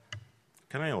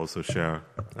Can I also share,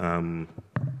 over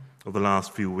the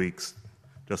last few weeks,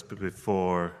 just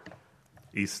before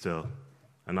Easter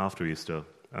and after Easter,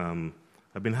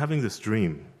 I've been having this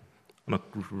dream on a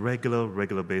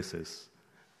regular basis,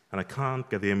 and I can't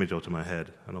get the image out of my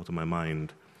head and out of my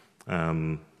mind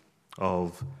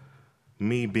of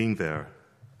me being there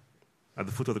at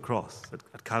the foot of the cross,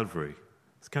 at Calvary.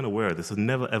 It's kind of weird. This has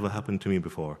never, ever happened to me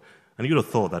before. And you'd have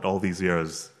thought that all these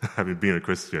years, having been a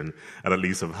Christian, I'd at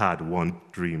least have had one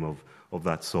dream of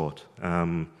that sort.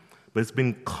 But it's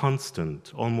been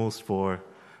constant, almost for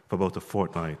about a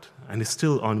fortnight, and it's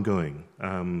still ongoing.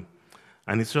 And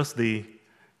it's just the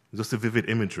vivid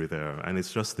imagery there, and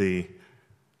it's just the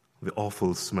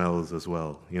awful smells as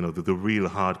well. You know, the real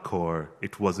hardcore,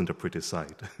 it wasn't a pretty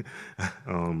sight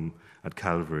at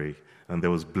Calvary. And there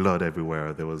was blood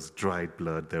everywhere. There was dried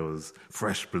blood. There was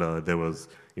fresh blood. There was,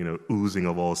 oozing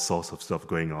of all sorts of stuff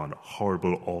going on.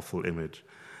 Horrible, awful image.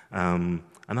 And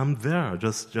I'm there,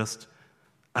 just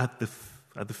at the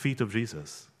feet of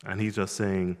Jesus, and he's just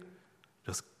saying,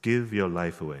 just give your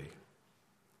life away.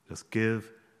 Just give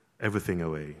everything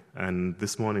away. And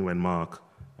this morning when Mark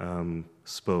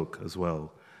spoke as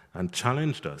well and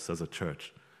challenged us as a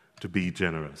church to be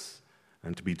generous,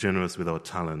 and to be generous with our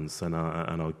talents and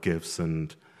our gifts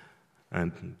and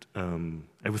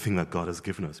everything that God has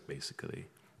given us, basically,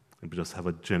 and just have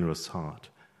a generous heart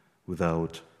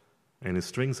without any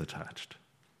strings attached.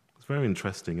 It's very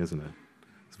interesting, isn't it?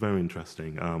 It's very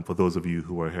interesting for those of you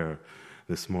who are here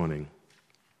this morning.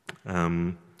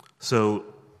 So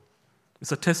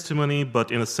it's a testimony, but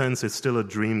in a sense, it's still a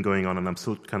dream going on, and I'm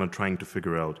still kind of trying to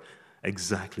figure out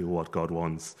exactly what God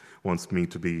wants me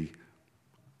to be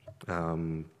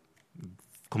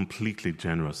completely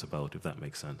generous about, if that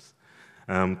makes sense.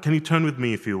 Can you turn with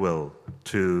me, if you will,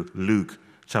 to Luke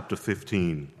chapter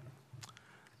 15,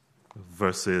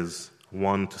 verses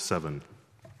 1 to 7.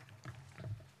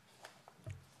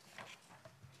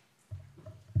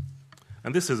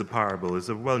 And this is a parable, it's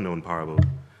a well-known parable.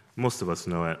 Most of us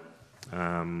know it,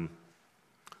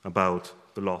 about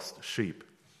the lost sheep.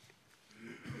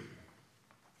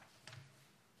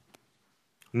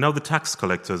 Now the tax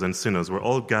collectors and sinners were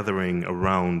all gathering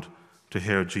around to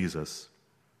hear Jesus.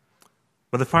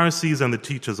 But the Pharisees and the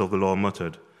teachers of the law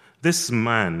muttered, "This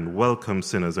man welcomes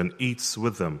sinners and eats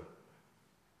with them."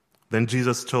 Then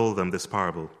Jesus told them this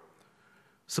parable.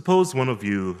 "Suppose one of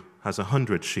you has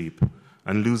 100 sheep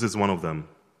and loses one of them.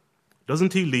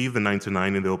 Doesn't he leave the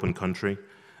 99 in the open country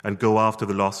and go after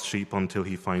the lost sheep until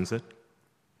he finds it?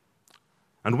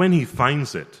 And when he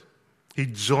finds it, he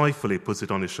joyfully puts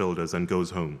it on his shoulders and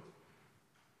goes home.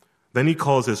 Then he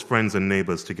calls his friends and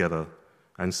neighbors together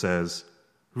and says,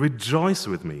 'Rejoice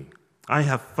with me, I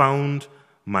have found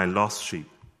my lost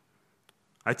sheep.'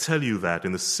 I tell you that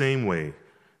in the same way,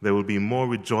 there will be more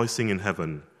rejoicing in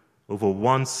heaven over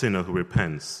one sinner who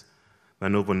repents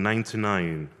than over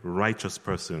 99 righteous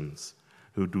persons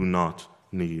who do not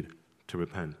need to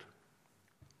repent."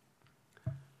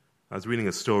 I was reading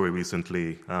a story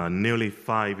recently, nearly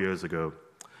 5 years ago.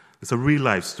 It's a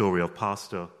real-life story of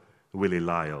Pastor Willie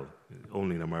Lyle.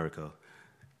 Only in America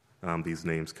these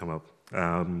names come up.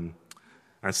 And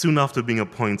soon after being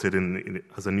appointed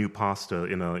as a new pastor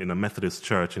in a Methodist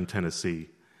church in Tennessee,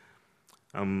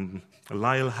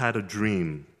 Lyle had a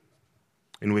dream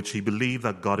in which he believed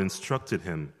that God instructed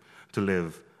him to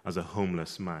live as a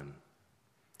homeless man,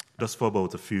 just for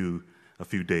about a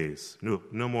few days,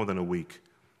 no more than a week,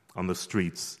 on the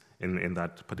streets in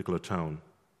that particular town.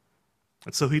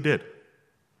 And so he did.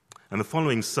 And the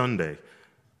following Sunday,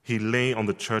 he lay on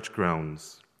the church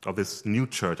grounds of this new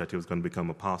church that he was going to become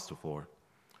a pastor for.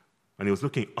 And he was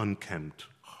looking unkempt,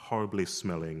 horribly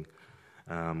smelling,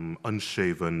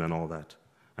 unshaven and all that.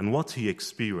 And what he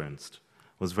experienced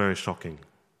was very shocking.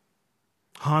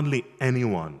 Hardly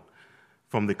anyone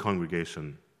from the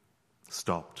congregation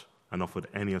stopped and offered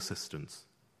any assistance,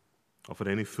 offered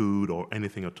any food or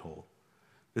anything at all.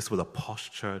 This was a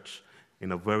posh church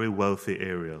in a very wealthy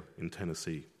area in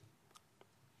Tennessee.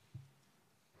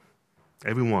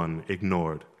 Everyone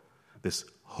ignored this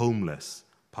homeless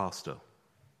pastor.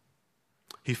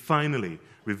 He finally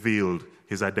revealed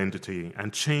his identity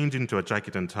and changed into a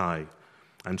jacket and tie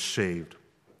and shaved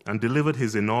and delivered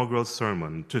his inaugural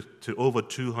sermon to over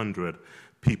 200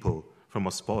 people from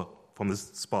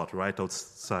this spot right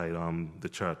outside the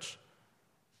church.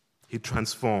 He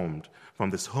transformed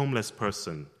from this homeless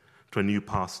person to a new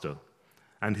pastor,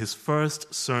 and his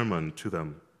first sermon to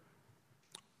them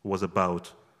was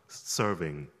about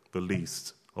serving the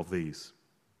least of these.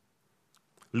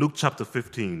 Luke chapter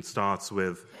 15 starts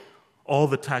with all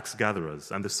the tax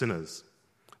gatherers and the sinners,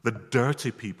 the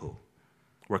dirty people,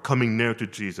 were coming near to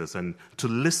Jesus and to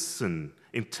listen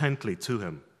intently to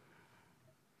him.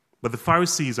 But the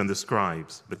Pharisees and the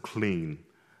scribes, the clean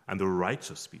and the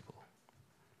righteous people,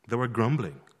 they were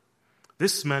grumbling.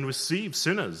 This man receives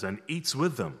sinners and eats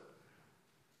with them.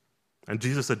 And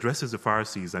Jesus addresses the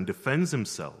Pharisees and defends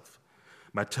himself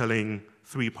by telling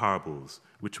 3 parables,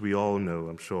 which we all know,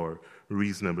 I'm sure,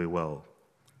 reasonably well.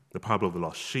 The parable of the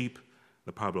lost sheep,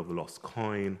 the parable of the lost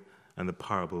coin, and the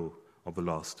parable of the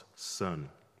lost son.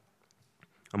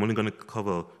 I'm only going to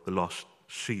cover the lost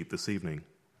sheep this evening.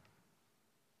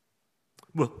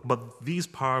 But these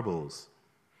parables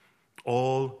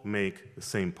all make the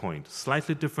same point.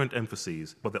 Slightly different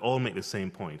emphases, but they all make the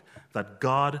same point. That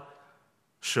God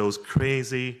shows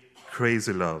crazy,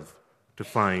 crazy love to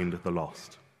find the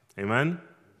lost. Amen?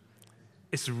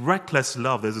 It's reckless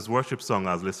love. There's this worship song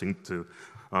I was listening to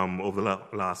over the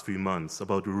last few months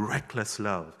about reckless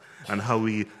love and how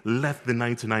we left the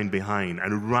 99 behind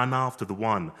and ran after the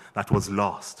one that was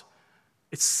lost.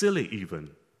 It's silly even.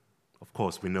 Of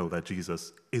course, we know that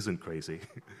Jesus isn't crazy.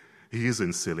 He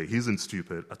isn't silly. He isn't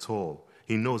stupid at all.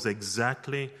 He knows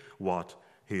exactly what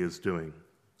he is doing.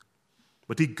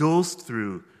 But he goes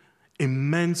through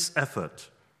immense effort,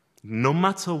 no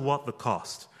matter what the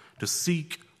cost, to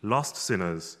seek lost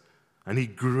sinners, and he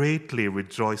greatly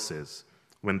rejoices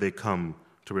when they come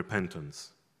to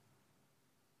repentance.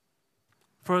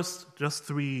 First, just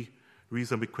 3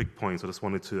 reasonably quick points I just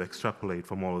wanted to extrapolate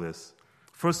from all of this.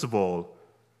 First of all,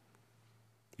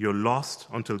 you're lost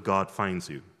until God finds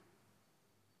you.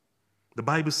 The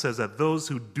Bible says that those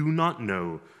who do not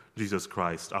know Jesus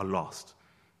Christ are lost.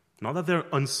 Not that they're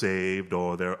unsaved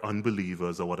or they're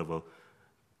unbelievers or whatever.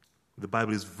 The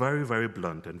Bible is very, very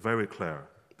blunt and very clear.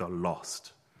 They're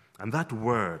lost. And that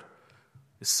word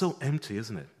is so empty,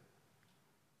 isn't it?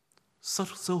 So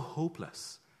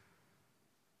hopeless.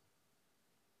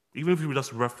 Even if you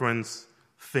just reference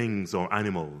things or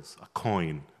animals, a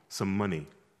coin, some money,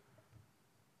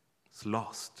 it's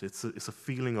lost. It's a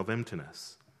feeling of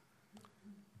emptiness.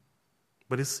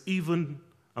 But it's even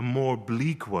a more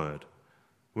bleak word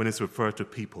when it's referred to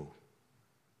people.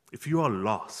 If you are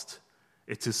lost,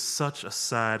 it is such a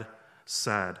sad,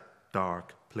 sad,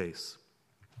 dark place.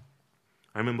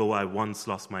 I remember I once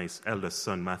lost my eldest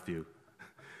son, Matthew,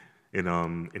 in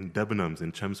Debenhams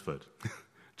in Chelmsford,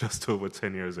 just over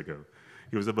 10 years ago.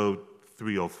 He was about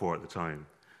 3 or 4 at the time.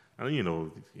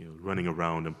 And, running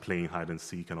around and playing hide and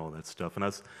seek and all that stuff. And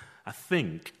I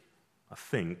think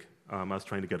I was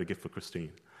trying to get a gift for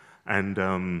Christine. And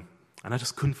I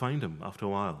just couldn't find him after a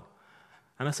while.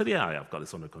 And I said, yeah, I've got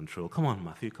this under control. Come on,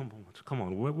 Matthew, come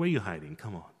on. Where are you hiding?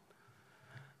 Come on.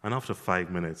 And after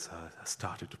 5 minutes, I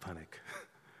started to panic.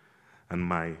 And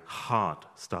my heart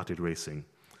started racing.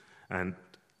 And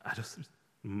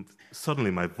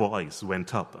suddenly my voice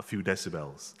went up a few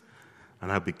decibels.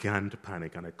 And I began to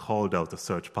panic, and I called out a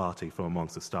search party from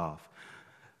amongst the staff.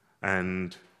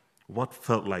 And what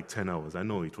felt like 10 hours, I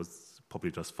know it was probably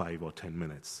just 5 or 10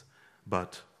 minutes,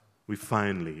 but we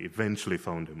eventually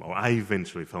found him, or I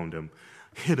eventually found him,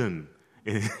 hidden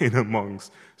in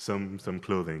amongst some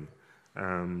clothing.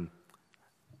 And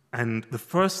the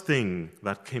first thing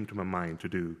that came to my mind to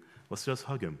do was just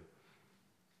hug him.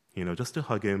 Just to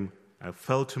hug him. I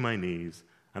fell to my knees,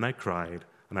 and I cried,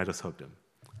 and I just hugged him.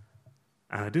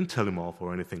 And I didn't tell him off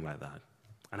or anything like that.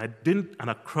 And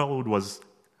a crowd was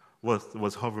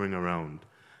hovering around.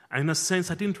 And in a sense,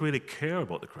 I didn't really care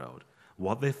about the crowd,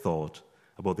 what they thought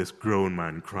about this grown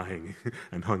man crying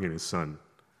and hugging his son.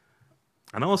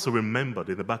 And I also remembered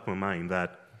in the back of my mind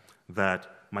that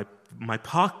my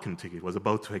parking ticket was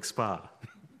about to expire.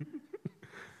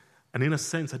 And in a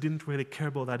sense, I didn't really care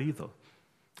about that either.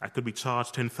 I could be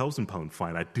charged £10,000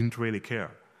 fine. I didn't really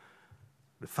care.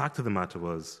 The fact of the matter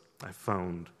was, I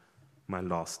found my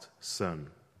lost son.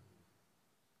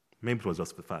 Maybe it was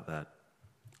just the fact that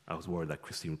I was worried that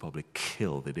Christine would probably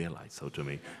kill the daylights out of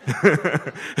me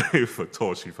if at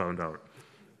all she found out.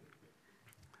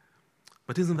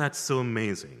 But isn't that so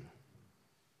amazing?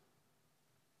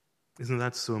 Isn't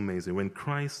that so amazing? When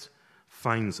Christ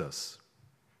finds us,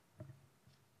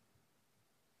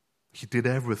 he did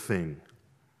everything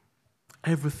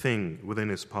within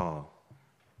his power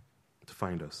to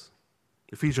find us.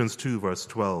 Ephesians 2, verse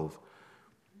 12,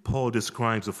 Paul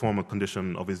describes the former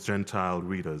condition of his Gentile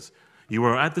readers. You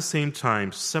were at the same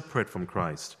time separate from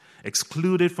Christ,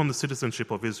 excluded from the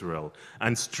citizenship of Israel,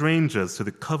 and strangers to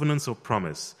the covenants of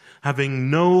promise,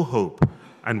 having no hope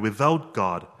and without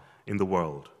God in the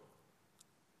world.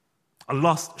 A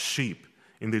lost sheep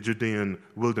in the Judean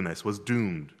wilderness was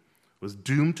doomed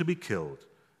to be killed.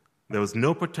 There was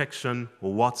no protection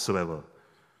whatsoever.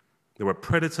 There were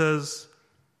predators.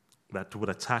 that would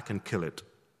attack and kill it.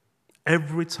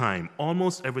 Every time,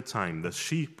 almost every time, the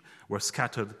sheep were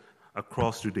scattered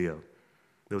across Judea,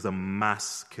 there was a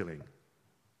mass killing.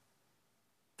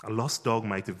 A lost dog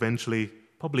might eventually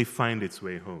probably find its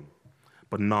way home,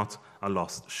 but not a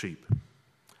lost sheep.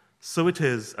 So it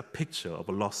is a picture of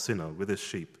a lost sinner with his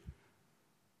sheep.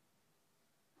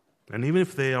 And even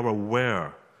if they are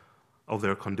aware of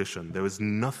their condition, there is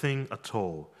nothing at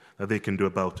all that they can do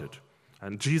about it.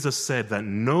 And Jesus said that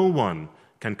no one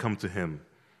can come to him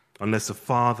unless the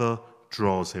Father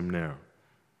draws him near.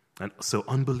 And so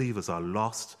unbelievers are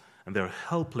lost and they're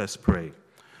helpless prey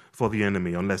for the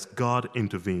enemy unless God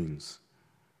intervenes.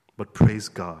 But praise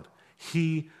God,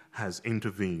 he has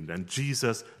intervened, and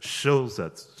Jesus shows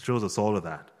us all of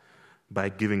that by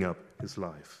giving up his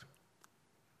life.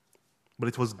 But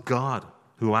it was God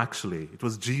it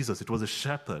was Jesus, it was a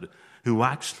shepherd who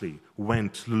actually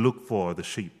went to look for the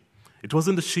sheep. It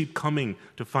wasn't the sheep coming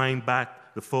to find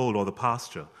back the fold or the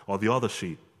pasture or the other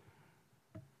sheep.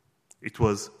 It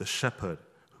was the shepherd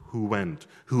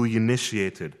who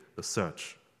initiated the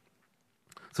search.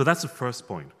 So that's the first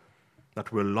point,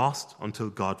 that we're lost until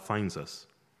God finds us.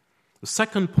 The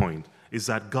second point is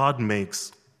that God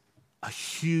makes a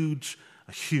huge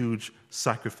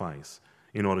sacrifice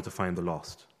in order to find the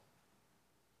lost.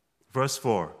 Verse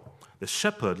 4, the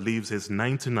shepherd leaves his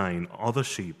 99 other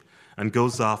sheep and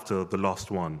goes after the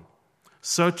lost one,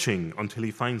 searching until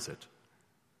he finds it.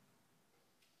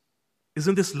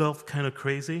 Isn't this love kind of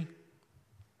crazy?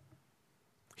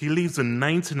 He leaves the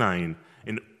 99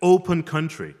 in open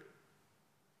country,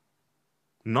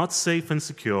 not safe and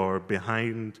secure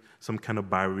behind some kind of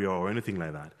barrier or anything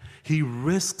like that. He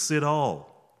risks it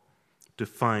all to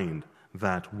find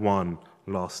that one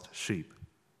lost sheep.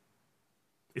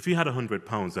 If he had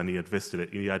 £100 and he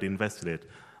had invested it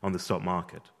on the stock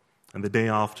market, and the day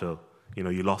after,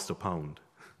 you lost £1,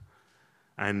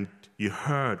 and you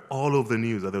heard all over the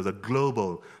news that there was a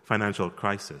global financial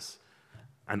crisis,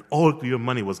 and all your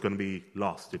money was going to be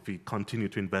lost if you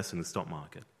continued to invest in the stock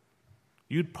market,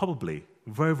 you'd probably,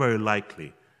 very, very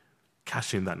likely,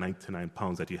 cash in that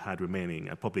 £99 that you had remaining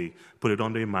and probably put it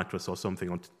under your mattress or something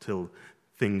until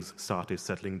things started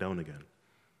settling down again.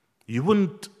 You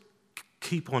wouldn't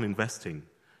keep on investing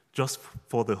just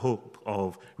for the hope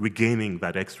of regaining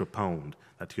that extra pound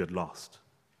that you had lost.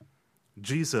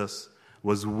 Jesus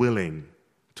was willing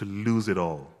to lose it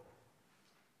all.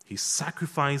 He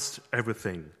sacrificed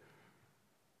everything.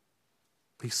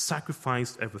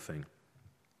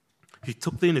 He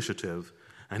took the initiative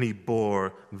and he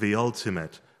bore the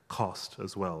ultimate cost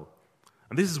as well.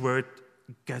 And this is where it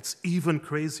gets even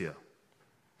crazier.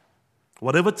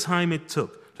 Whatever time it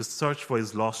took to search for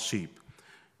his lost sheep,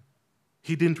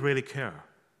 he didn't really care,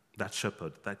 that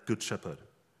shepherd, that good shepherd.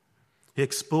 He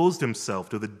exposed himself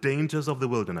to the dangers of the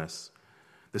wilderness,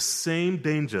 the same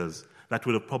dangers that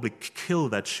would have probably killed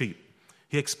that sheep.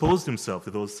 He exposed himself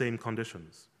to those same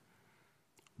conditions.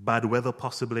 Bad weather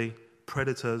possibly,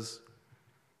 predators,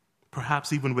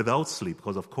 perhaps even without sleep,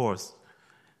 because of course,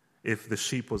 if the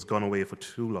sheep was gone away for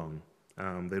too long,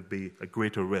 there'd be a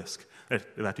greater risk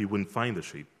that he wouldn't find the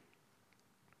sheep.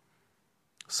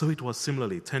 So it was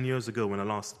similarly 10 years ago when I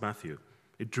lost Matthew.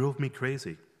 It drove me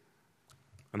crazy,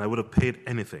 and I would have paid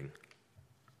anything.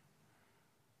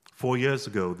 4 years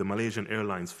ago, the Malaysian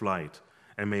Airlines flight,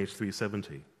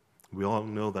 MH370, we all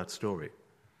know that story,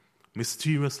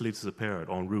 mysteriously disappeared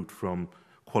en route from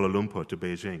Kuala Lumpur to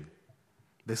Beijing.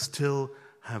 They still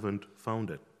haven't found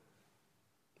it.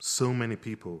 So many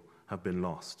people have been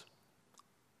lost.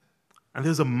 And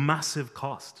there's a massive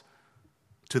cost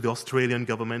to the Australian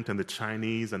government and the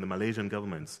Chinese and the Malaysian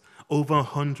governments. Over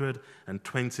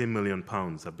 £120 million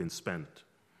have been spent.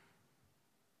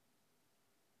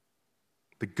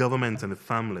 The government and the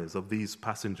families of these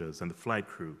passengers and the flight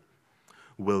crew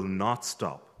will not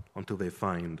stop until they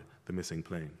find the missing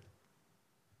plane.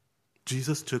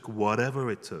 Jesus took whatever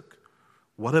it took,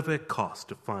 whatever it cost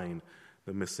to find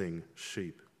the missing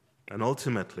sheep. And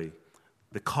ultimately,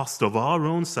 the cost of our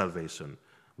own salvation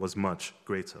was much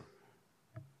greater.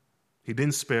 He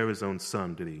didn't spare his own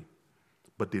son, did he?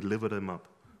 But delivered him up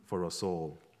for us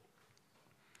all.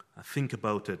 I think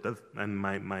about it and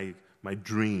my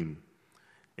dream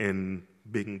in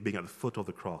being at the foot of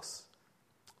the cross.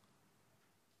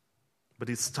 But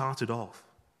it started off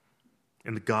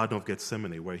in the Garden of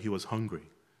Gethsemane, where he was hungry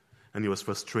and he was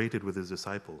frustrated with his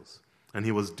disciples and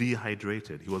he was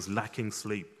dehydrated, he was lacking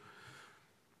sleep.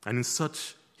 And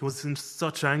he was in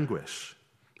such anguish.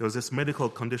 There was this medical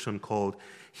condition called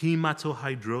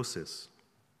hematohidrosis,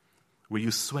 where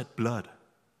you sweat blood.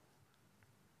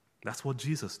 That's what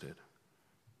Jesus did.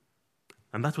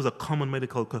 And that was a common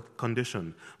medical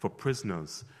condition for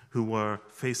prisoners who were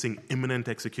facing imminent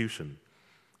execution.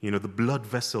 The blood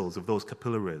vessels of those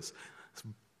capillaries,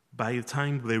 by the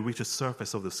time they reach the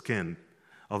surface of the skin,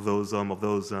 of those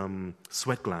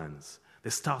sweat glands, they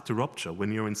start to rupture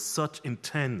when you're in such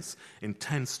intense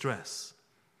stress.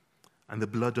 And the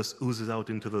blood just oozes out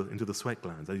into the sweat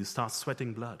glands, and you start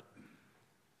sweating blood.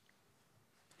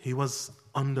 He was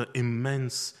under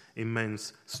immense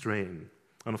strain.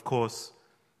 And of course,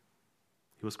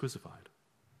 he was crucified,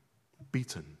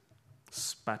 beaten,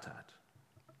 spat at,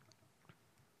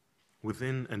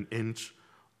 within an inch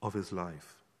of his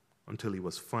life, until he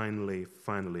was finally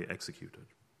executed.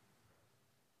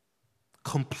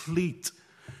 Complete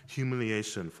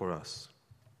humiliation for us.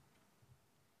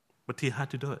 But he had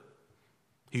to do it.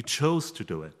 He chose to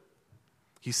do it.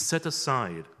 He set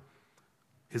aside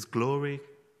his glory,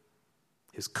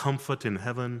 his comfort in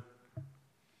heaven,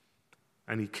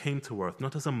 and he came to earth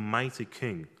not as a mighty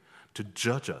king to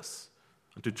judge us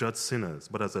and to judge sinners,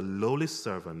 but as a lowly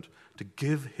servant to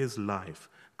give his life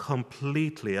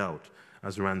completely out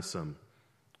as ransom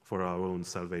for our own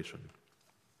salvation.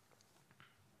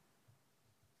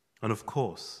 And of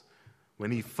course,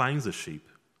 when he finds a sheep,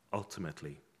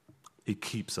 ultimately, he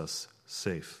keeps us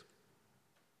safe.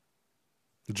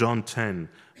 John 10,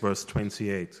 verse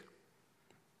 28,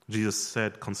 Jesus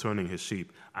said concerning his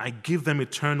sheep, "I give them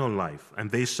eternal life,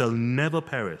 and they shall never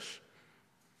perish,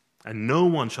 and no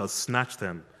one shall snatch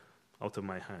them out of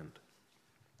my hand."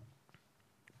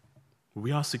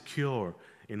 We are secure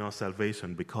in our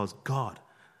salvation because God,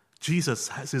 Jesus,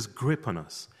 has his grip on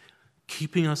us,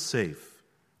 keeping us safe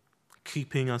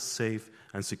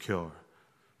and secure.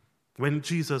 When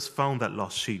Jesus found that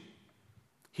lost sheep,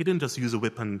 he didn't just use a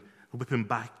whip and whip him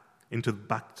back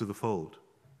to the fold.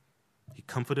 He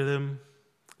comforted him,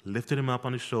 lifted him up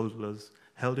on his shoulders,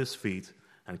 held his feet,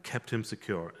 and kept him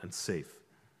secure and safe,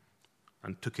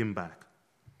 and took him back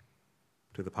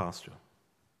to the pasture.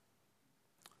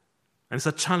 And it's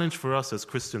a challenge for us as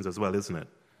Christians as well, isn't it?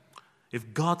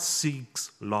 If God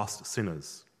seeks lost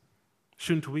sinners,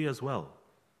 shouldn't we as well,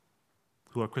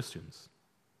 who are Christians?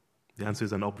 The answer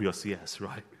is an obvious yes,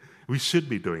 right? We should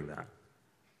be doing that.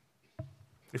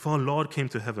 If our Lord came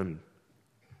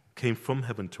from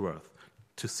heaven to earth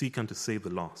to seek and to save the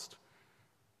lost,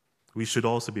 we should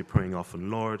also be praying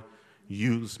often, "Lord,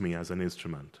 use me as an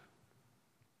instrument,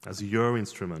 as your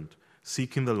instrument,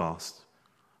 seeking the lost,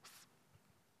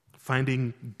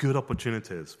 finding good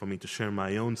opportunities for me to share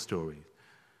my own story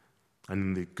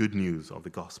and the good news of the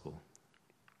gospel."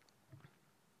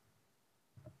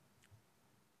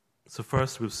 So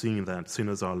first, we've seen that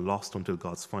sinners are lost until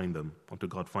God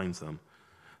finds them.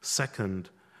 Second,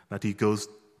 that he goes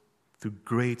through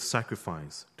great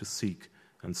sacrifice to seek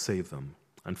and save them.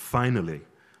 And finally,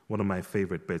 one of my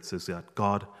favorite bits is that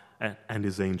God and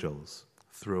his angels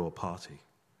throw a party.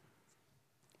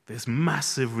 There's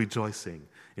massive rejoicing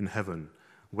in heaven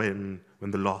when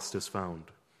the lost is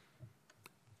found.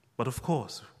 But of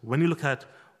course, when you look at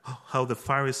how the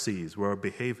Pharisees were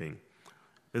behaving,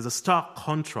 there's a stark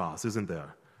contrast, isn't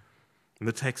there, in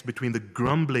the text between the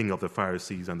grumbling of the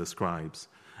Pharisees and the scribes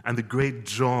and the great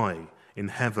joy in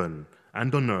heaven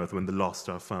and on earth when the lost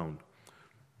are found.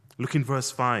 Look in verse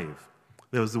 5.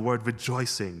 There's the word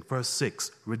rejoicing. Verse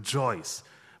 6, rejoice.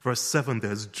 Verse 7,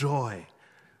 there's joy.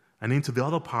 And into the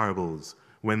other parables,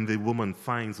 when the woman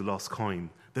finds the lost coin,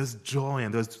 there's joy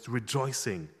and there's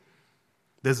rejoicing.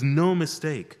 There's no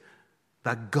mistake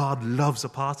that God loves a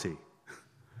party.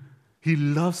 He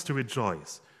loves to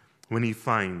rejoice when he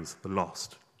finds the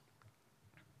lost.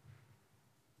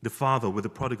 The father with the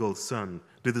prodigal son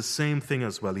did the same thing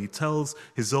as well. He tells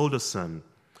his older son,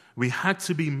 "We had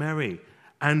to be merry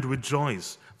and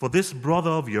rejoice, for this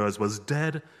brother of yours was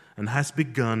dead and has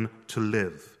begun to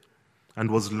live,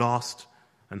 and was lost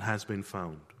and has been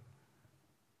found."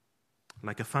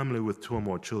 Like a family with two or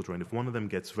more children, if one of them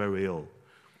gets very ill,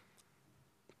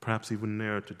 perhaps even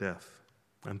near to death,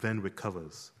 and then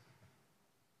recovers,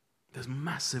 there's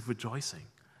massive rejoicing.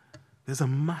 There's a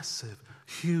massive,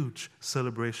 huge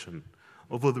celebration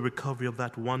over the recovery of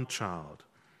that one child,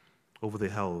 over the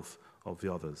health of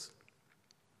the others.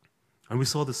 And we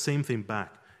saw the same thing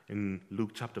back in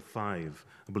Luke chapter 5,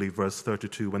 I believe verse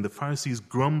 32, when the Pharisees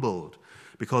grumbled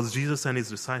because Jesus and his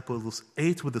disciples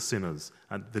ate with the sinners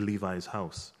at the Levi's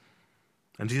house.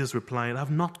 And Jesus replied,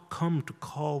 "I've not come to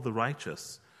call the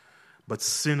righteous, but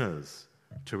sinners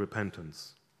to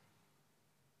repentance."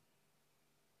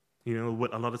 You know,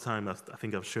 a lot of time, I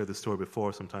think I've shared this story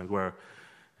before sometimes, where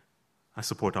I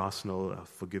support Arsenal,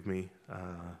 forgive me,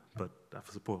 but I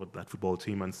support that football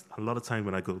team. And a lot of time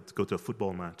when I go to a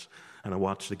football match and I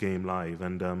watch the game live,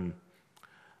 and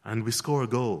and we score a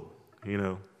goal,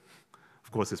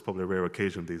 Of course, it's probably a rare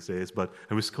occasion these days, and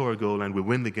we score a goal and we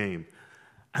win the game.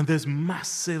 And there's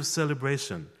massive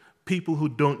celebration. People who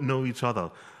don't know each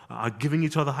other are giving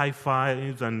each other high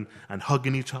fives and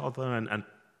hugging each other and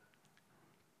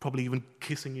probably even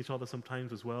kissing each other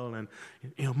sometimes as well. And,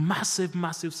 massive,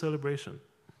 massive celebration.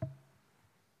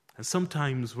 And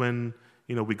sometimes when,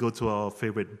 we go to our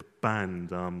favorite band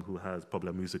who has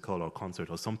probably a musical or concert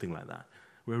or something like that,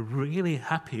 we're really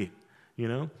happy,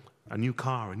 a new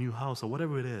car, a new house, or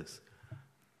whatever it is.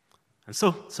 And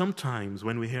so sometimes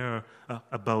when we hear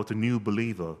about a new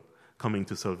believer coming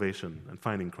to salvation and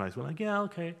finding Christ, we're like, yeah,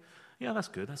 okay, yeah, that's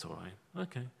good, that's all right,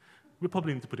 okay. We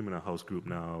probably need to put him in a house group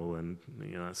now and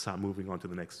start moving on to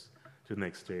the next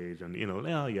stage. And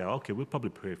okay, we'll probably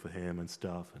pray for him and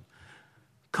stuff. And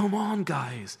come on,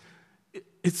 guys,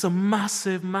 it's a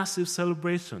massive, massive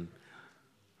celebration,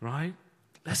 right?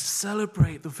 Let's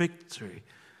celebrate the victory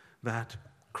that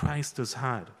Christ has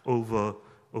had over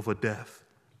death.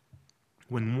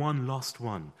 When one lost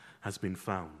one has been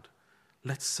found,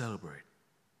 let's celebrate.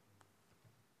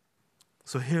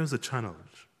 So here's a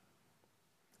challenge.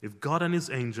 If God and his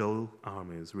angel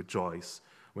armies rejoice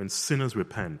when sinners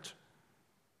repent,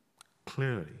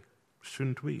 clearly,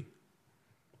 shouldn't we?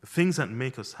 The things that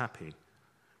make us happy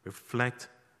reflect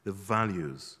our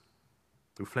values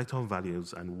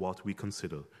and what we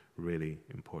consider really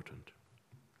important.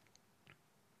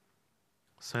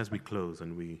 So as we close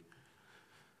and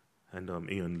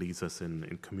Ian leads us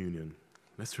in communion,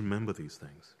 let's remember these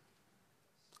things.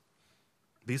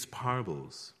 These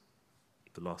parables,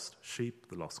 the lost sheep,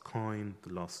 the lost coin,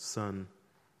 the lost son,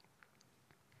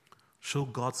 show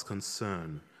God's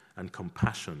concern and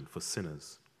compassion for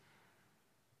sinners.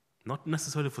 Not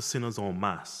necessarily for sinners en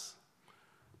masse,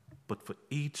 but for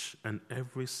each and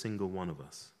every single one of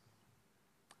us.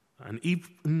 And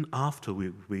even after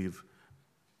we've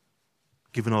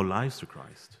given our lives to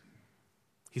Christ,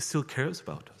 he still cares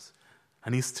about us.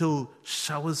 And he still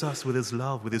showers us with his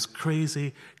love, with his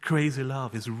crazy, crazy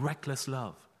love, his reckless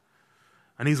love.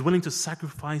 And he's willing to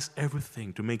sacrifice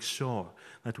everything to make sure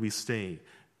that we stay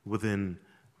within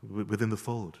the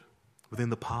fold, within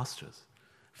the pastures,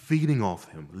 feeding off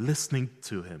him, listening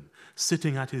to him,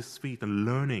 sitting at his feet and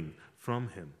learning from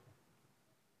him.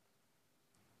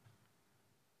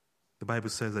 The Bible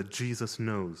says that Jesus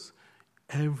knows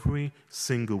every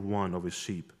single one of his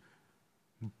sheep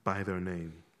by their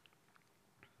name.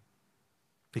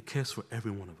 He cares for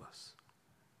every one of us.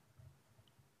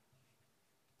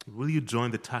 Will you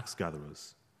join the tax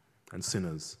gatherers and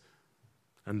sinners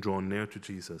and draw near to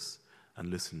Jesus and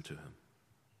listen to him?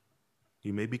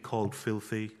 You may be called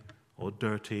filthy or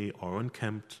dirty or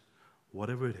unkempt,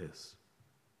 whatever it is.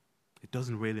 It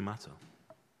doesn't really matter.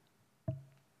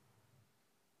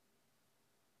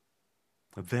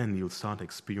 And then you'll start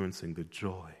experiencing the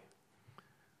joy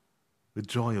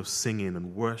of singing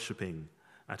and worshiping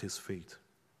at his feet.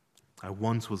 I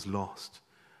once was lost,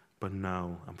 but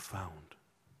now I'm found.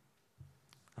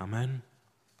 Amen.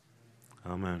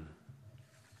 Amen.